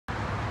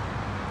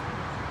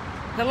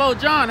Hello,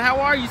 John. How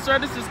are you, sir?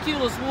 This is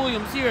Culus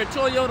Williams here at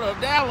Toyota of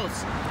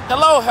Dallas.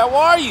 Hello, how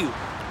are you?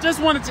 Just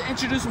wanted to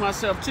introduce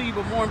myself to you,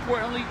 but more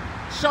importantly,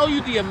 show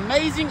you the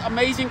amazing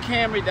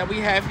Camry that we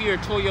have here at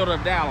Toyota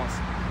of Dallas.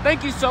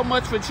 Thank you so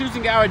much for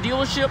choosing our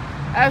dealership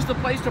as the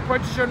place to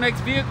purchase your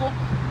next vehicle.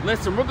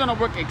 Listen, we're going to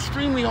work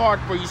extremely hard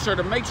for you, sir,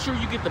 to make sure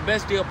you get the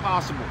best deal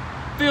possible.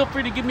 Feel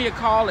free to give me a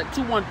call at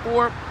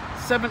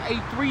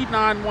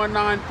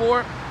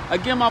 214-783-9194.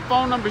 Again, my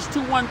phone number is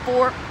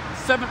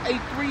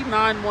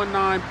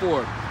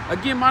 214-783-9194.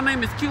 Again, my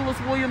name is Culus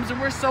Williams, and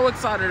we're so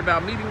excited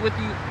about meeting with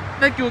you.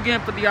 Thank you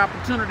again for the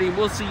opportunity, and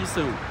we'll see you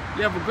soon.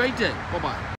 You have a great day. Bye-bye.